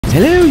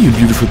Hello you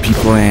beautiful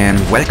people and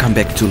welcome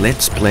back to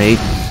Let's Play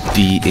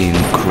the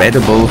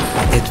incredible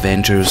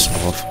adventures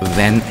of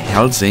Van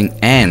Helsing,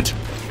 and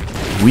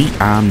we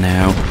are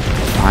now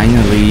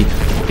finally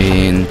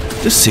in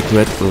the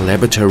secret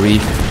laboratory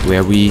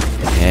where we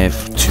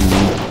have to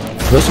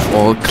first of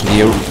all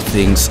clear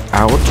things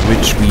out,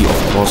 which we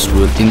of course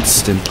will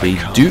instantly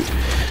do.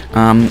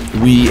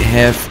 We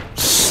have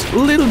a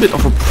little bit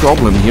of a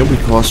problem here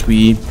because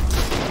we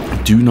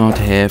do not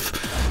have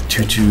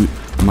too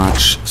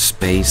much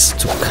space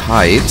to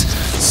kite.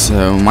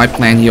 So my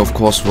plan here of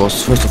course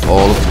was first of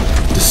all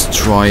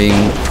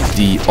destroying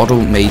the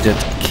automated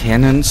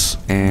cannons,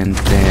 and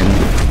then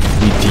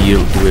we deal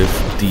with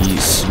the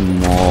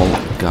small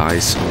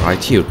guys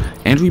right here.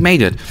 And we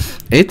made it.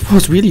 It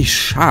was really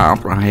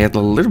sharp. I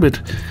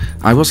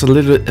was a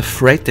little bit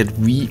afraid that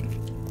we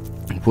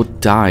would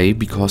die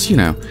because, you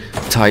know,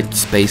 tight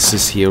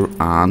spaces here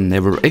are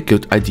never a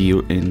good idea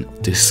in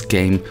this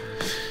game.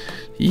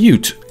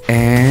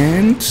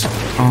 And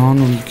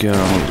on we go.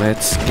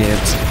 Let's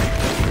get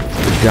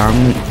the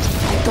gun.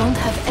 I don't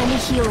have any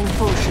healing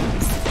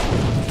potions.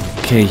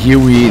 Okay, here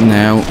we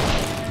now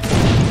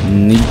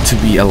need to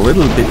be a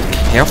little bit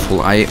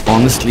careful. I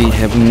honestly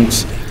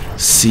haven't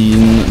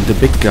seen the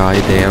big guy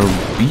there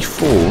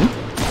before,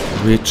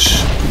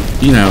 which,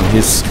 you know,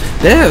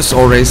 there's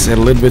always a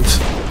little bit,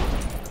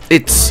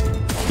 it's,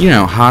 you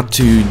know, hard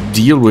to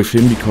deal with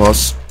him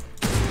because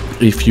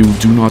if you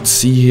do not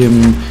see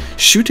him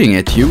shooting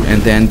at you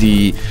and then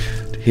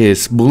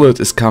his bullet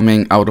is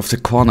coming out of the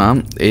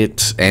corner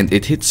and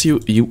it hits you,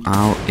 you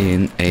are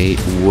in a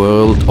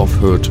world of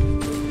hurt.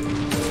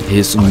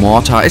 His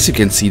mortar, as you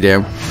can see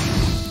there,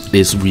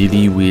 is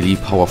really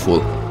powerful.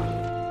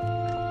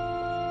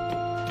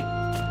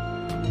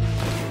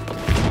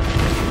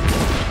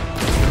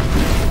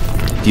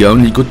 The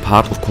only good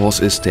part of course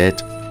is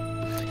that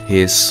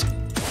his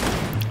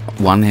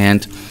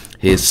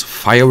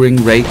firing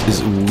rate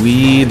is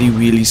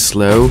really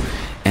slow,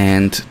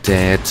 and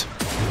that,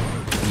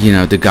 you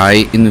know, the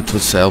guy in it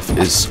itself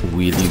is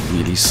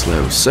really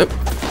slow. So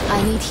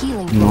I need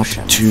healing not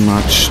potions. too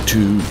much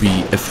to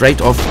be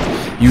afraid of.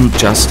 You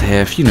just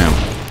have, you know,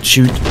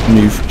 shoot,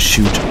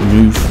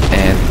 move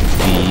at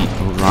the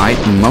right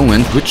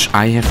moment, which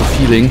I have a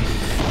feeling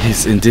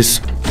is in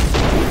this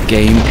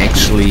game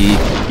actually,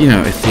 you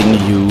know, a thing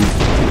you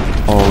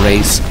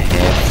always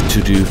have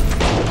to do.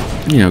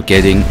 You know,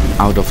 getting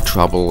out of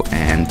trouble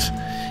and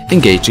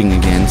engaging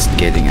against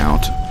getting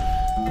out.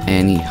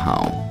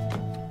 Anyhow,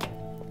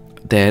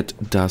 that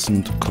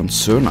doesn't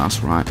concern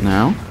us right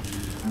now.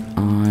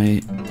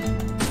 I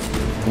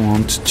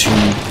want to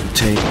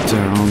take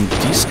down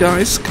these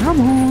guys.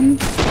 Come on.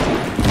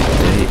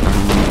 They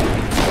are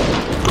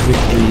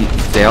quickly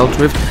dealt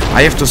with.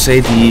 I have to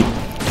say the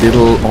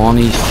little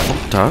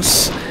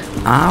ornithopters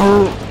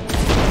are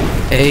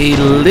a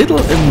little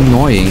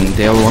annoying.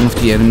 They are one of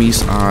the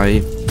enemies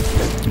I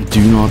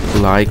do not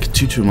like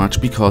too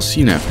much because,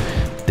 you know,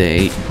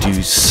 they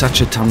do such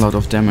a ton lot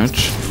of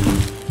damage.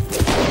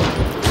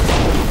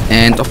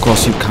 And of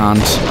course you can't,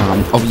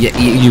 oh yeah,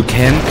 you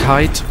can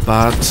kite,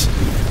 but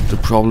the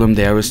problem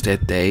there is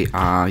that they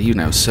are, you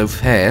know, so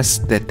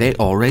fast that they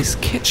always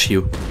catch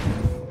you.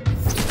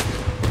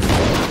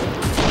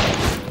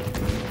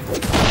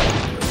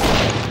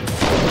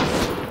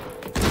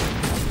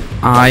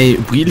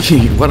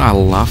 What I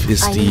love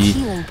is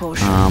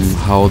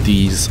how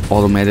these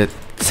automated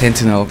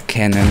sentinel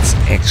cannons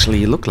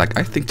actually look like.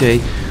 I think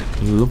they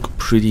look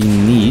pretty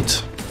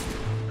neat.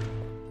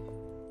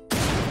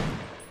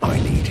 I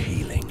need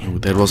healing. Oh,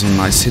 that was a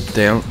nice hit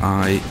there.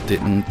 I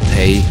didn't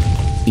pay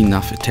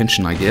enough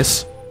attention, I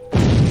guess.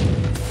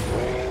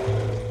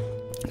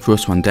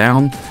 First one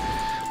down.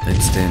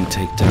 Let's then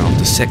take down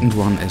the second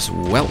one as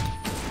well.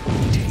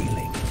 Need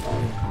healing.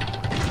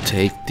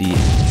 Take the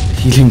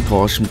healing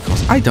portion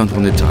because I don't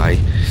want to die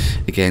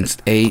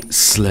against a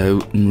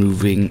slow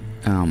moving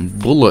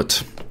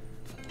bullet,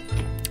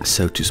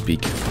 so to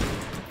speak.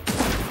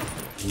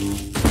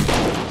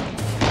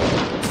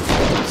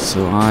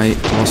 So I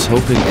was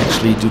hoping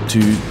actually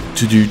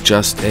to do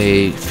just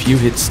a few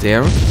hits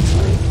there.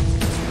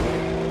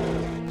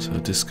 So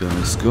this guy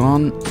is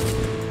gone.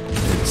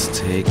 Let's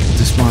take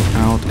this one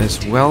out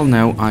as well.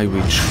 Now I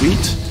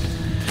retreat.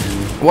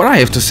 What I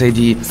have to say,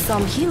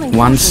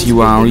 once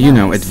you are, you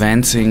know,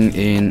 advancing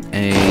in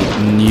a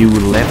new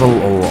level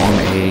or on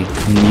a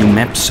new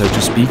map, so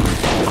to speak,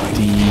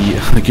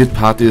 the good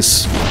part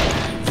is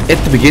at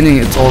the beginning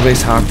it's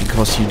always hard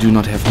because you do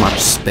not have much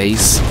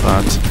space,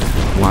 but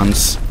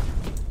once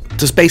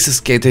the space is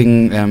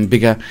getting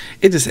bigger,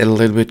 it is a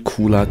little bit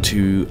cooler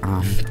to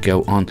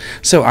go on.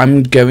 So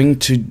I'm going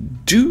to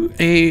do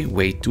a...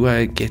 Wait, do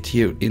I get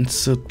here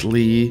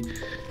instantly?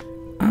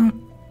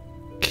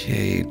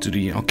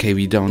 Okay,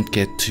 we don't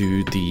get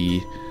to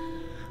the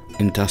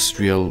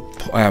industrial...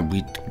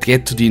 we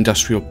get to the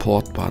industrial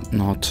port, but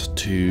not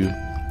to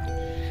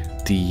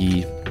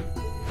the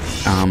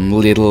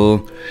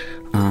little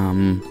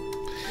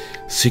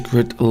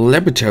secret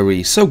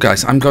laboratory. So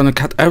guys, I'm gonna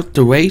cut out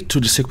the way to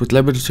the secret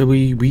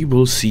laboratory. We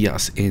will see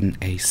us in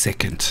a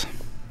second.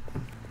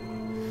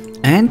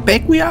 And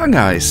back we are,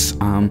 guys.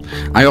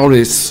 I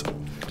always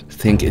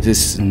think it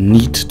is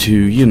neat to,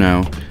 you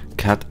know,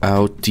 cut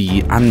out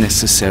the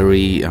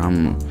unnecessary,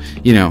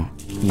 you know,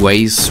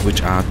 ways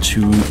which are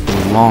too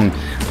long.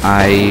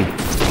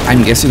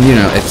 I'm guessing, you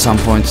know, at some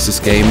point this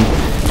game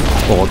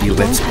or the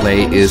Let's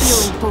Play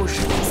is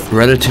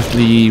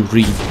relatively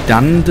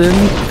redundant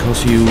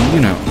because you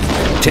know,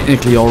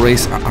 technically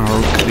always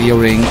are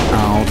clearing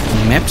out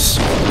maps.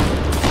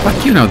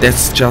 But you know,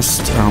 that's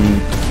just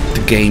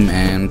the game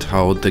and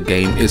how the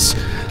game is.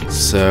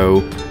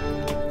 So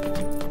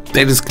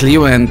that is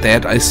clear, and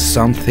that is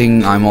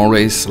something I'm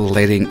always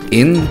letting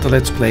in the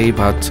Let's Play.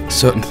 But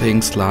certain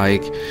things,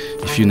 like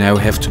if you now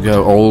have to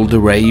go all the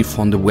way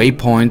from the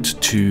waypoint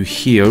to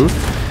here,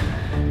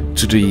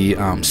 to the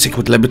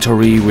secret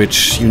laboratory,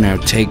 which, you know,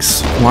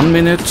 takes 1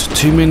 minute,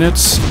 2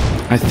 minutes,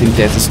 I think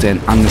that is then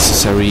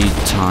unnecessary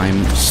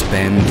time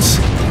spent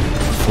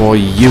for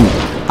you.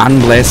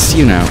 Unless,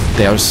 you know,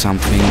 there's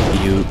something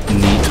you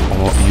need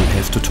or you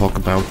have to talk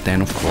about,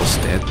 then of course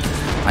that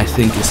I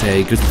think is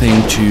a good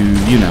thing to,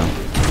 you know,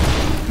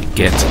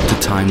 get the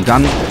time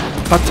done.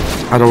 But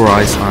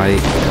otherwise I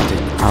cut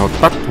it out.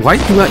 But why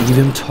do I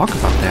even talk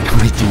about that?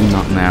 I do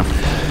not know.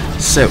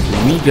 So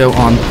we go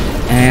on,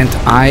 and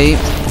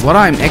what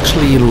I'm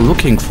actually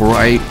looking for,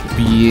 I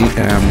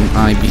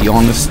be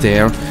honest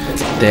there,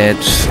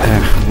 that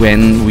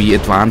when we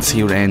advance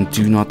here and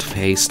do not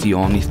face the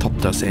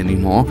ornithopters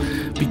anymore,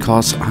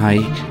 because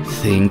I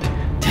think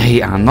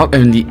they are not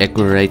only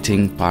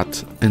aggravating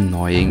but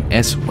annoying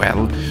as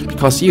well,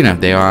 because, you know,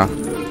 they are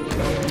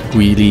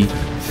really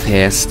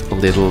fast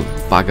little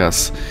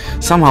buggers,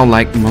 somehow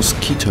like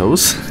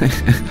mosquitoes.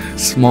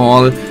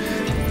 Small,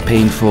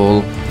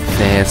 painful,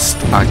 fast,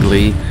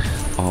 ugly,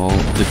 all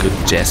the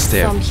good jazz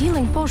there. Some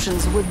healing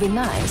potions would be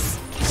nice.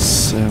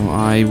 So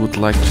I would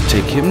like to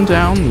take him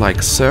down,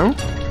 like so.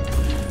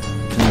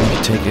 Then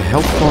we take a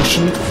health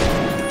potion.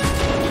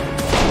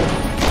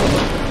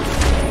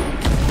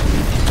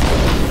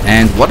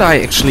 And what I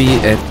actually,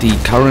 at the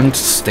current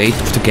state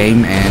of the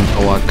game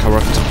and our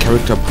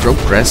character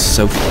progress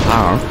so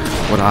far,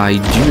 what I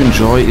do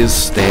enjoy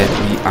is that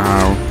we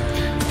are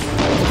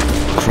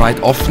quite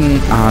often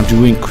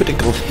doing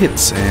critical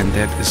hits, and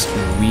that is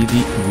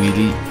really,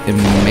 really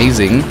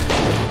amazing.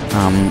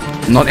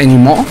 Not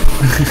anymore.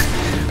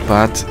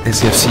 But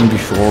as you have seen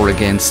before,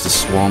 against the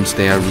swarms,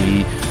 they are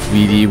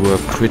really were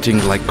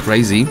critting like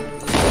crazy,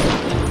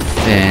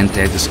 and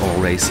that is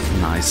always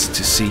nice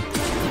to see.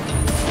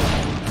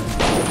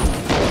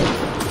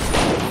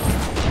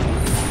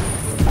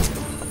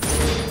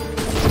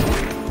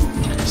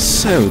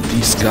 So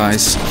these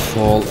guys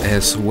fall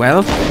as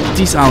well.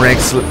 These are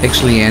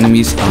actually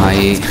enemies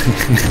I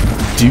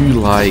do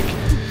like,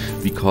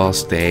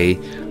 because they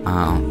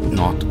are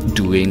not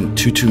doing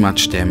too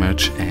much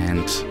damage,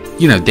 and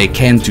you know, they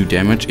can do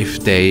damage if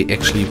they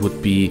actually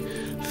would be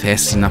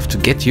fast enough to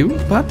get you,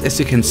 but as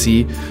you can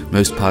see,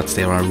 most parts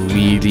they are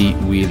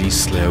really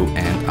slow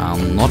and are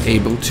not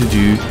able to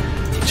do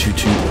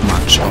too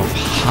much of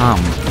harm.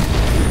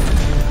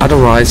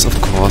 Otherwise, of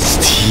course,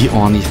 the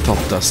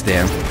ornithopters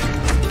there.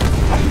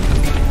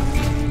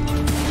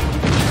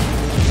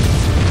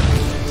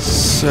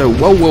 So,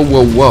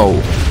 whoa.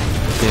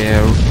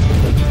 There.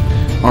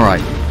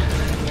 Alright.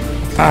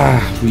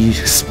 We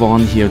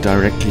spawn here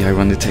directly. I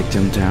want to take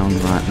them down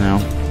right now.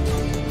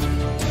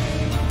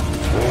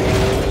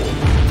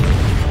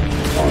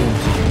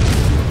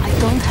 I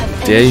don't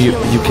have There any you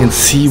healing can potions.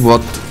 see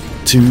what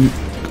two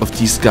of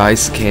these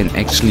guys can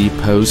actually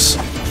pose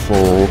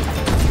for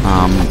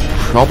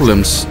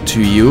problems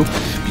to you,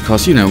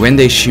 because, you know, when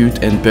they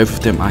shoot and both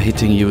of them are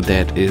hitting you,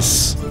 that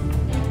is,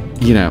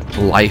 you know,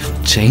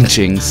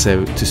 life-changing,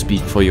 so to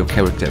speak, for your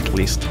character at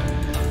least.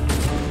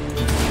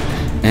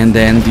 And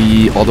then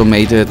the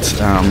automated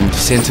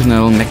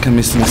sentinel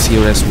mechanisms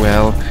here as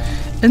well.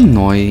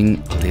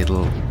 Annoying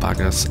little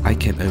buggers, I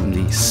can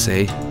only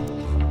say.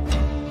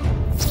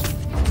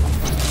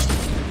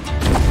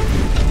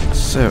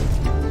 So,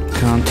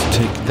 can't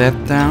take that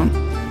down.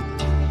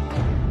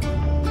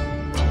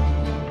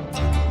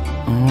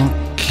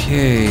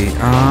 Okay,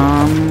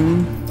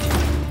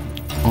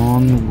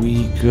 on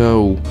we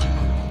go.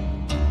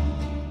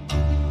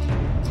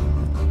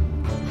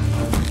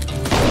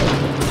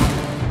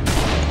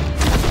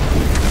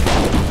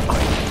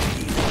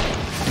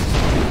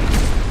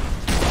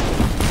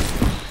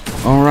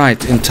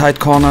 Alright, in tight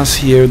corners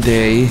here,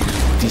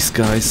 these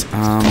guys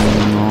are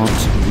not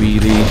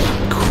really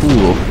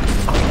cool,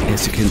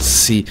 as you can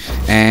see.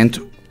 And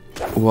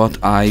what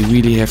I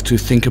really have to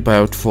think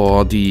about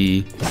for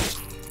the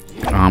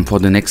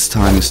next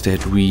time is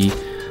that we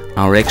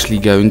are actually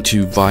going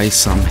to buy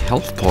some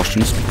health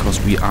potions, because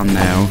we are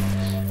now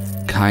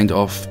kind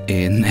of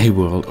in a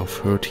world of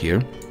hurt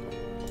here.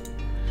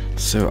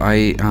 So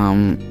I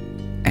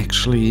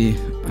actually,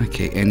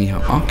 okay,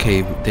 anyhow,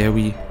 okay, there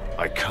we.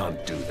 I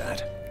can't do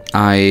that.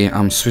 I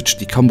switched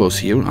the combos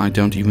here. I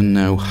don't even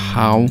know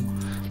how,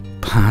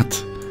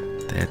 but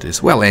that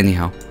is, well,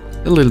 anyhow,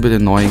 a little bit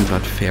annoying,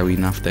 but fair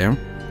enough there.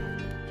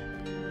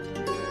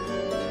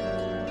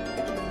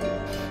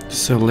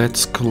 So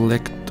let's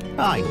collect.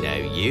 I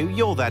know you.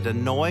 You're that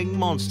annoying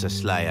monster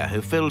slayer who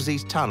fills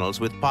these tunnels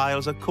with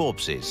piles of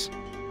corpses.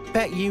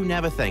 Bet you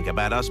never think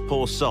about us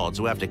poor sods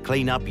who have to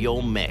clean up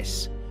your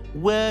mess.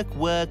 Work,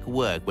 work,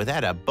 work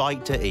without a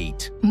bite to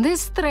eat.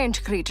 This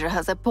strange creature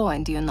has a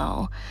point, you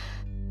know.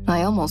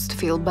 I almost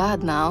feel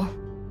bad now.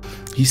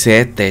 He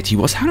said that he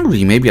was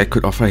hungry. Maybe I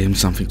could offer him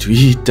something to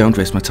eat. Don't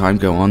waste my time.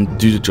 Go on.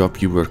 Do the job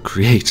you were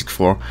created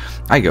for.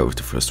 I go with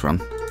the first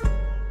one.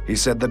 He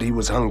said that he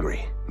was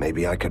hungry.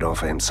 Maybe I could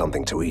offer him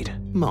something to eat.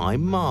 My,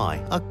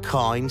 a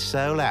kind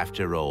soul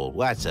after all.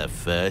 That's a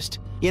first.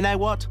 You know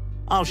what?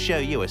 I'll show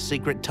you a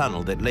secret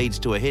tunnel that leads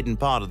to a hidden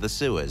part of the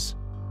sewers.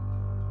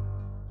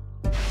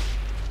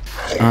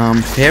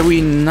 Fair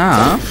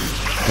enough,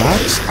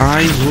 but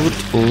I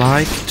would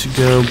like to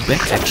go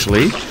back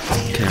actually.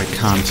 Okay, I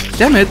can't.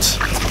 Damn it!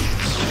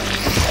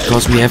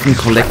 Because we haven't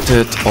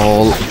collected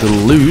all the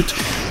loot,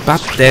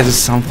 but that is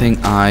something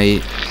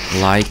I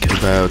like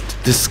about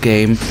this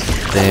game,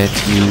 that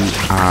you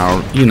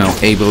are, you know,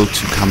 able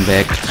to come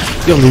back.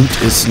 Your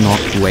loot is not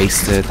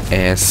wasted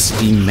as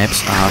the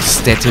maps are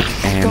static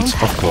and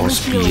of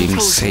course being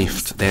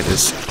saved. That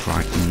is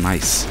quite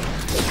nice.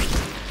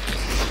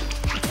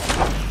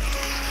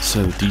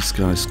 So these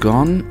guys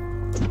gone.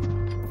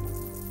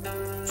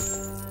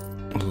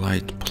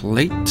 Light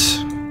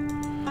plate.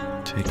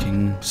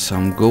 Taking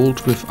some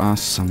gold with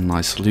us, some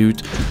nice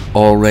loot.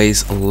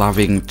 Always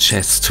loving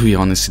chests, to be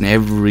honest, in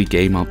every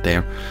game out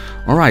there.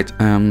 Alright,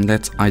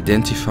 let's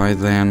identify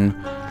then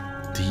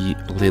the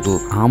little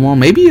armor.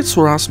 Maybe it's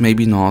for us,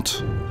 maybe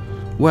not.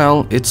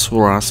 Well, it's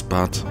for us,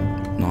 but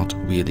not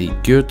really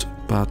good.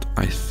 But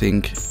I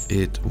think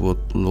it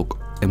would look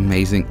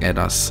amazing at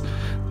us.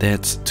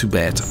 That's too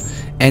bad.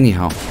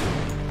 Anyhow,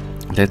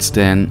 let's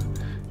then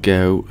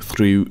go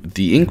through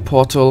the ink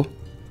portal.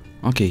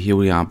 Okay, here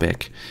we are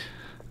back.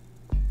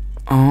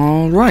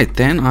 Alright,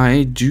 then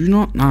I do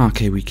not...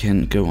 okay, we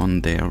can go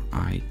on there,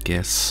 I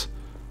guess.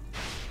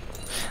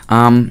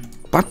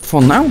 But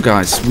for now,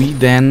 guys,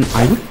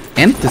 I would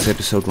end this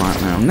episode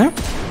right now. No?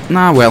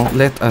 Nah, well,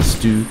 let us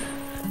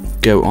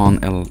go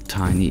on a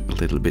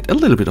little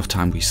bit of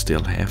time we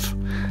still have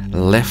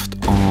left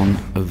on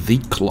the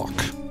clock.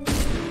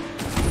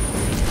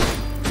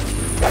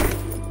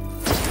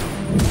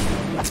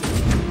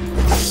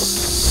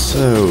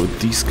 So,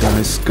 these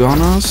guys got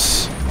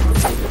us.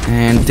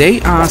 And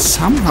they are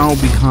somehow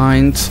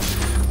behind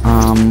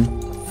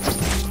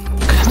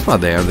cover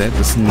there. That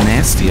is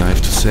nasty, I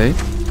have to say.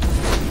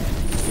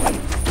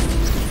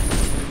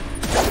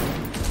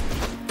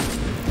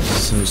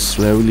 So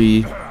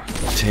slowly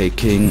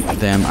taking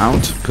them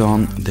out.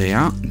 Gone they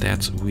are.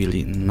 That's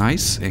really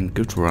nice and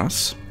good for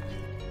us.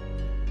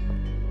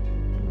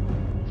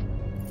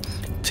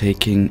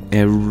 Taking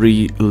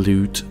every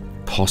loot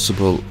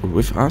possible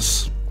with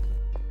us.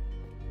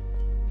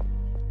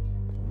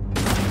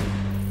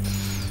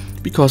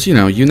 Because, you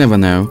know, you never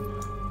know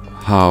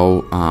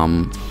how,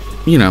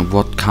 you know,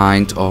 what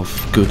kind of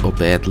good or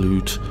bad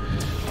loot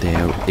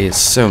there is.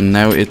 So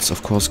now it's,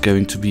 of course,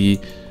 going to be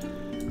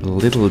a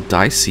little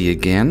dicey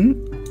again.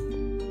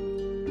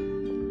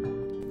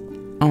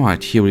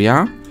 Alright, here we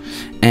are.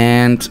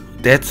 And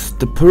that's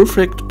the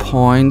perfect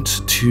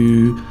point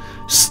to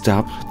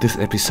stop this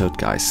episode,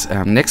 guys.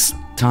 Next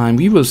time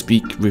we will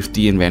speak with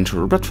the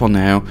adventurer, but for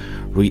now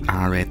we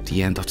are at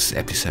the end of this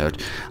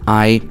episode.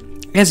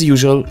 As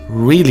usual,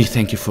 really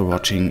thank you for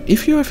watching.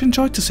 If you have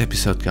enjoyed this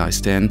episode,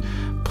 guys, then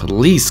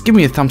please give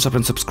me a thumbs up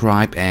and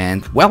subscribe.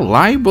 And, well,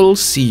 I will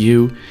see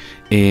you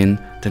in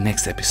the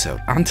next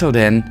episode. Until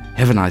then,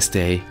 have a nice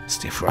day.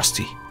 Stay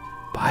frosty.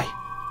 Bye.